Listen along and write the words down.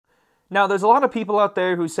Now, there's a lot of people out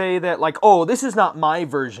there who say that, like, oh, this is not my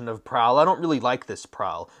version of Prowl. I don't really like this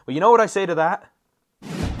Prowl. Well, you know what I say to that?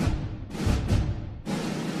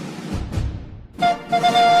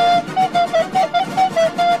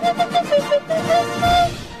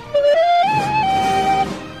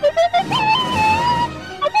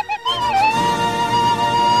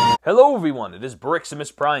 Hello everyone, it is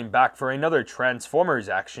Briximus Prime back for another Transformers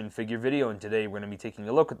action figure video, and today we're going to be taking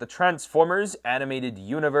a look at the Transformers animated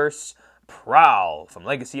universe Prowl from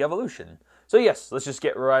Legacy Evolution. So yes, let's just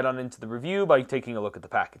get right on into the review by taking a look at the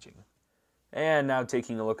packaging. And now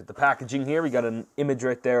taking a look at the packaging here, we got an image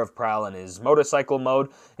right there of Prowl in his motorcycle mode.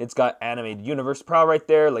 It's got animated universe Prowl right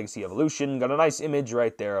there, Legacy Evolution. Got a nice image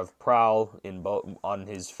right there of Prowl on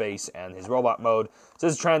his face and his robot mode. It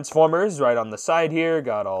says Transformers right on the side here.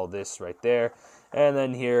 Got all this right there. And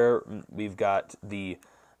then here we've got the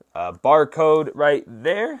barcode right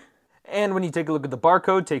there. And when you take a look at the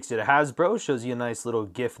barcode, takes you to Hasbro, shows you a nice little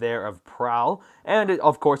GIF there of Prowl. And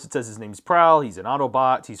of course it says his name's Prowl, he's an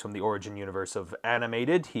Autobot, he's from the origin universe of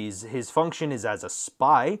Animated. His function is as a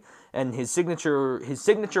spy, and his signature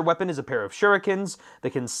weapon is a pair of shurikens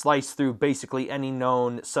that can slice through basically any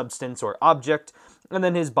known substance or object. And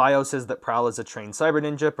then his bio says that Prowl is a trained cyber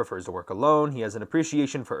ninja, prefers to work alone, he has an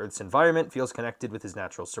appreciation for Earth's environment, feels connected with his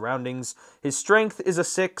natural surroundings. His strength is a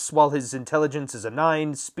 6, while his intelligence is a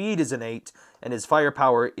 9, speed is an 8, and his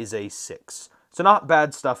firepower is a 6. So not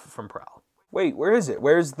bad stuff from Prowl. Wait, where is it?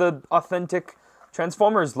 Where's the authentic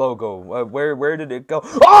Transformers logo? Where did it go?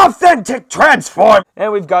 Authentic Transform!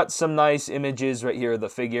 And we've got some nice images right here of the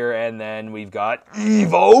figure, and then we've got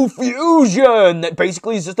Evo Fusion! That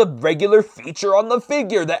basically is just a regular feature on the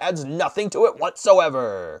figure that adds nothing to it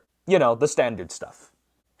whatsoever. You know, the standard stuff.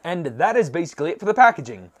 And that is basically it for the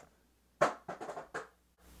packaging.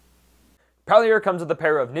 Prowl here comes with a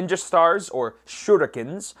pair of ninja stars, or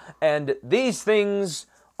shurikens, and these things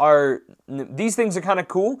are kind of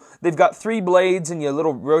cool. They've got 3 blades, and you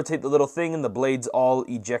rotate the little thing, and the blades all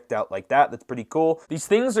eject out like that. That's pretty cool. These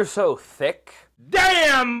things are so thick,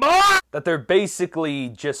 damn boy, that they're basically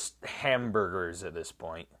just hamburgers at this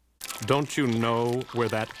point. Don't you know where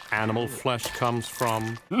that animal flesh comes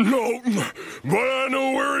from? No, but I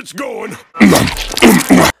know where it's going.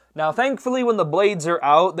 Now, thankfully, when the blades are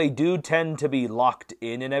out, they do tend to be locked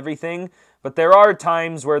in and everything, but there are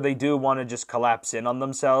times where they do want to just collapse in on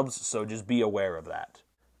themselves, so just be aware of that.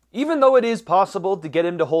 Even though it is possible to get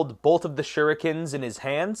him to hold both of the shurikens in his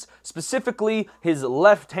hands, specifically, his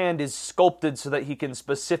left hand is sculpted so that he can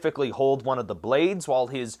specifically hold one of the blades, while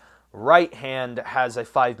his right hand has a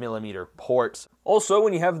 5mm port. Also,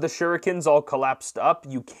 when you have the shurikens all collapsed up,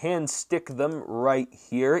 you can stick them right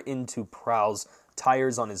here into Prowl's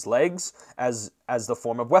tires on his legs as the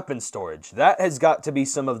form of weapon storage. That has got to be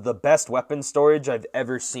some of the best weapon storage I've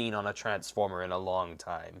ever seen on a Transformer in a long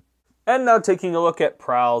time. And now taking a look at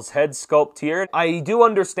Prowl's head sculpt here, I do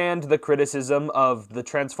understand the criticism of the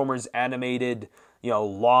Transformers animated,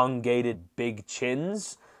 elongated big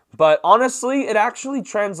chins. But honestly, it actually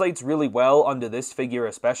translates really well onto this figure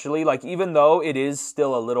especially. Like, even though it is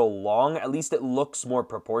still a little long, at least it looks more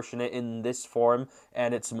proportionate in this form,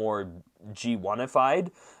 and it's more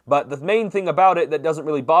G1-ified. But the main thing about it that doesn't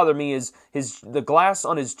really bother me is the glass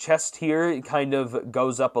on his chest here kind of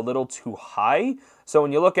goes up a little too high. So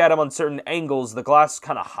when you look at him on certain angles, the glass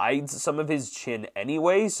kind of hides some of his chin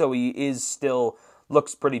anyway, so he still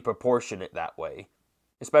looks pretty proportionate that way.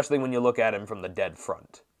 Especially when you look at him from the dead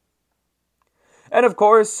front. And of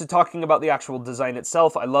course, talking about the actual design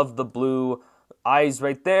itself, I love the blue eyes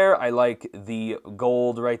right there. I like the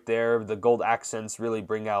gold right there. The gold accents really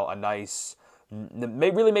bring out a nice...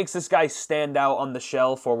 It really makes this guy stand out on the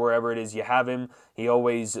shelf or wherever it is you have him. He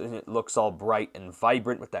always looks all bright and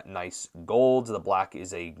vibrant with that nice gold. The black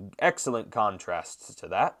is an excellent contrast to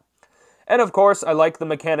that. And of course, I like the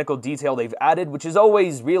mechanical detail they've added, which is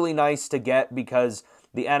always really nice to get because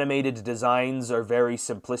the animated designs are very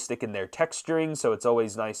simplistic in their texturing, so it's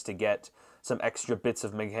always nice to get some extra bits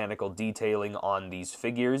of mechanical detailing on these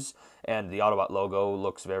figures, and the Autobot logo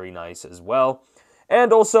looks very nice as well.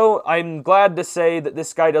 And also, I'm glad to say that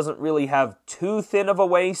this guy doesn't really have too thin of a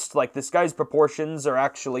waist. Like, this guy's proportions are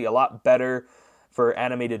actually a lot better for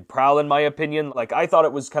animated Prowl, in my opinion. Like, I thought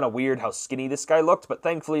it was kind of weird how skinny this guy looked, but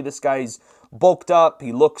thankfully this guy's bulked up,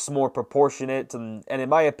 he looks more proportionate, and in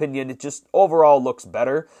my opinion, it just overall looks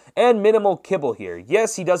better. And minimal kibble here.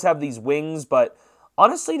 Yes, he does have these wings, but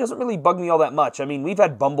honestly, it doesn't really bug me all that much. I mean, we've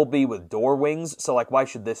had Bumblebee with door wings, so like, why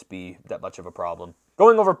should this be that much of a problem?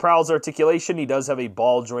 Going over Prowl's articulation, he does have a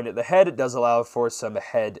ball joint at the head. It does allow for some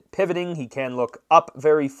head pivoting. He can look up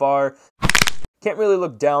very far. Can't really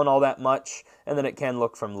look down all that much, and then it can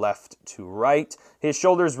look from left to right. His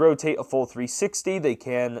shoulders rotate a full 360.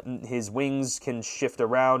 His wings can shift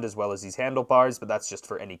around as well as these handlebars, but that's just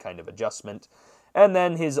for any kind of adjustment. And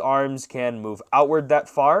then his arms can move outward that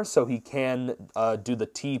far, so he can do the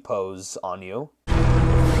T pose on you.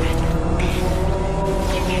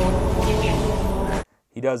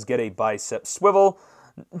 He does get a bicep swivel.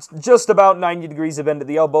 Just about 90 degrees of bend at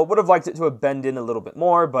the elbow. Would have liked it to have bend in a little bit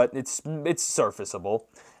more, but it's surfaceable.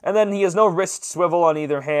 And then he has no wrist swivel on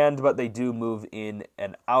either hand, but they do move in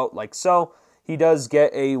and out like so. He does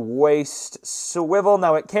get a waist swivel.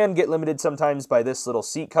 Now, it can get limited sometimes by this little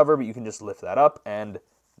seat cover, but you can just lift that up, and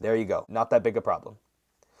there you go. Not that big a problem.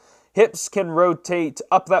 Hips can rotate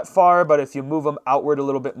up that far, but if you move them outward a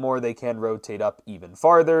little bit more, they can rotate up even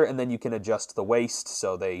farther, and then you can adjust the waist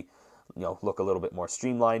so they look a little bit more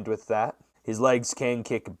streamlined with that. His legs can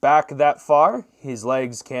kick back that far. His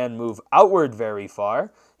legs can move outward very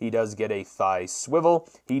far. He does get a thigh swivel.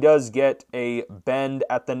 He does get a bend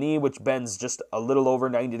at the knee, which bends just a little over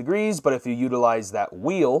 90 degrees, but if you utilize that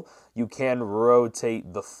wheel, you can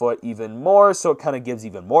rotate the foot even more, so it kind of gives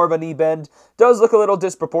even more of a knee bend. Does look a little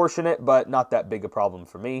disproportionate, but not that big a problem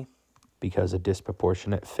for me, because a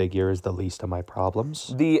disproportionate figure is the least of my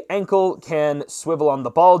problems. The ankle can swivel on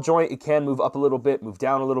the ball joint. It can move up a little bit, move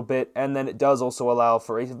down a little bit, and then it does also allow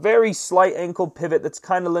for a very slight ankle pivot that's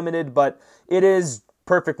kind of limited, but it is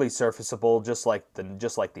perfectly surfaceable, just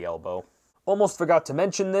like the elbow. Almost forgot to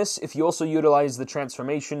mention this. If you also utilize the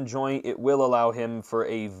transformation joint, it will allow him for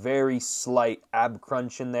a very slight ab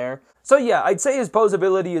crunch in there. So yeah, I'd say his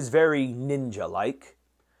posability is very ninja-like.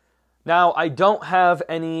 Now, I don't have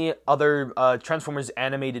any other Transformers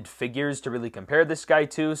animated figures to really compare this guy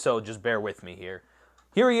to, so just bear with me here.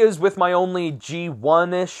 Here he is with my only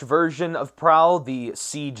G1-ish version of Prowl, the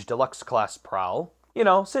Siege Deluxe Class Prowl.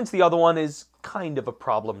 Since the other one is kind of a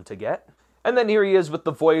problem to get. And then here he is with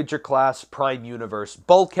the Voyager Class Prime Universe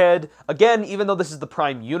Bulkhead. Again, even though this is the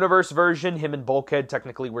Prime Universe version, him and Bulkhead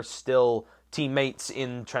technically were still teammates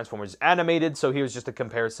in Transformers Animated, so here's just a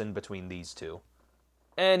comparison between these two.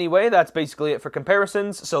 Anyway, that's basically it for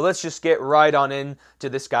comparisons, so let's just get right on in to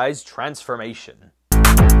this guy's transformation.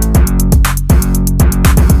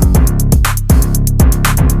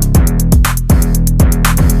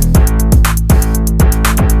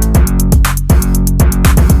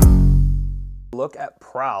 Look at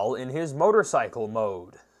Prowl in his motorcycle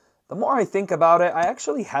mode. The more I think about it, I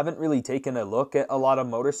actually haven't really taken a look at a lot of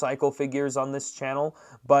motorcycle figures on this channel,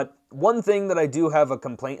 but one thing that I do have a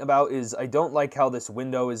complaint about is I don't like how this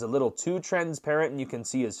window is a little too transparent and you can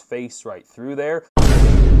see his face right through there.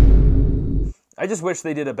 I just wish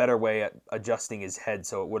they did a better way at adjusting his head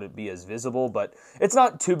so it wouldn't be as visible, but it's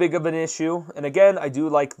not too big of an issue. And again, I do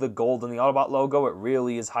like the gold in the Autobot logo. It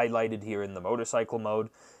really is highlighted here in the motorcycle mode.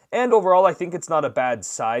 And overall, I think it's not a bad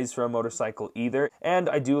size for a motorcycle either. And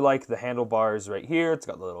I do like the handlebars right here. It's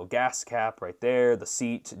got the little gas cap right there. The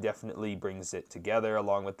seat definitely brings it together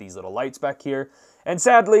along with these little lights back here. And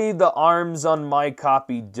sadly, the arms on my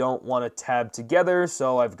copy don't want to tab together,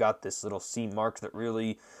 so I've got this little C mark that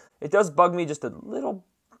really, it does bug me just a little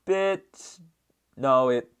bit. No,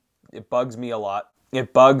 it bugs me a lot.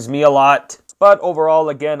 It bugs me a lot. But overall,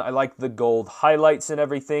 again, I like the gold highlights and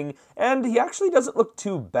everything, and he actually doesn't look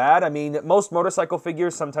too bad. I mean, most motorcycle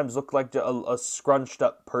figures sometimes look like a scrunched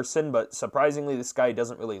up person, but surprisingly, this guy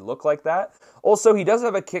doesn't really look like that. Also, he does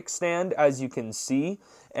have a kickstand, as you can see,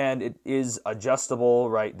 and it is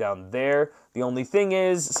adjustable right down there. The only thing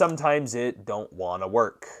is, sometimes it don't want to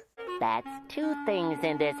work. That's two things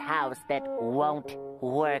in this house that won't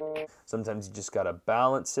work. Sometimes you just gotta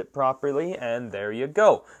balance it properly, and there you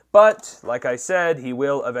go. But, like I said, he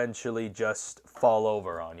will eventually just fall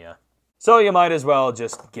over on you. So you might as well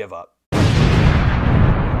just give up.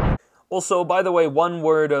 Also, by the way, one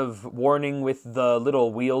word of warning with the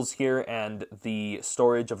little wheels here and the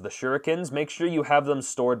storage of the shurikens. Make sure you have them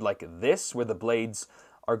stored like this, where the blades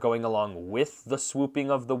are going along with the swooping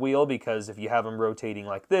of the wheel, because if you have them rotating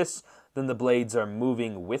like this, then the blades are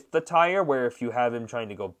moving with the tire, where if you have him trying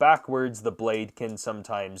to go backwards, the blade can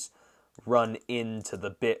sometimes run into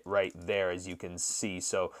the bit right there, as you can see.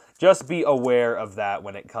 So just be aware of that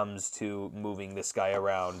when it comes to moving this guy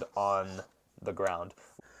around on the ground.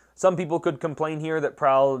 Some people could complain here that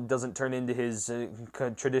Prowl doesn't turn into his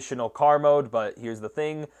traditional car mode, but here's the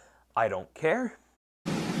thing, I don't care.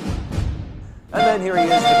 And then here he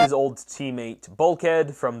is with his old teammate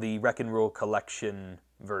Bulkhead from the Wreck 'n' Rule Collection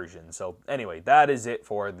version. So anyway, that is it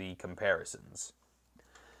for the comparisons.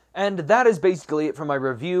 And that is basically it for my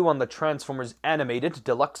review on the Transformers Animated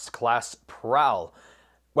Deluxe Class Prowl.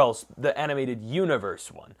 Well, the animated universe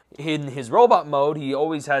one. In his robot mode, he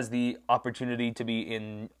always has the opportunity to be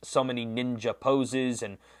in so many ninja poses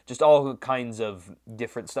and just all kinds of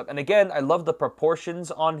different stuff. And again, I love the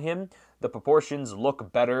proportions on him. The proportions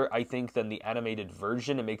look better, I think, than the animated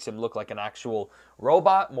version. It makes him look like an actual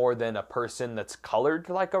robot more than a person that's colored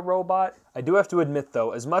like a robot. I do have to admit,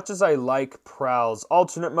 though, as much as I like Prowl's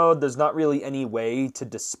alternate mode, there's not really any way to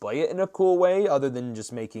display it in a cool way other than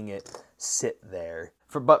just making it sit there.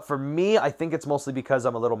 But for me, I think it's mostly because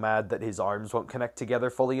I'm a little mad that his arms won't connect together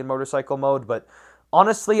fully in motorcycle mode, but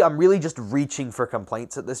honestly, I'm really just reaching for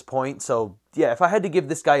complaints at this point. So yeah, if I had to give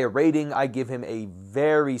this guy a rating, I give him a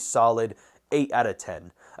very solid 8 out of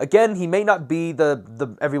 10. Again, he may not be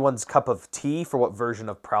the everyone's cup of tea for what version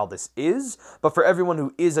of Prowl this is, but for everyone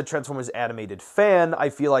who is a Transformers animated fan, I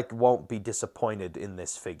feel like won't be disappointed in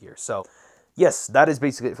this figure. So yes, that is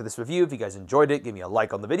basically it for this review. If you guys enjoyed it, give me a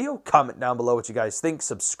like on the video, comment down below what you guys think,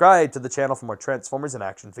 subscribe to the channel for more Transformers and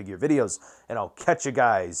action figure videos, and I'll catch you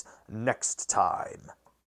guys next time.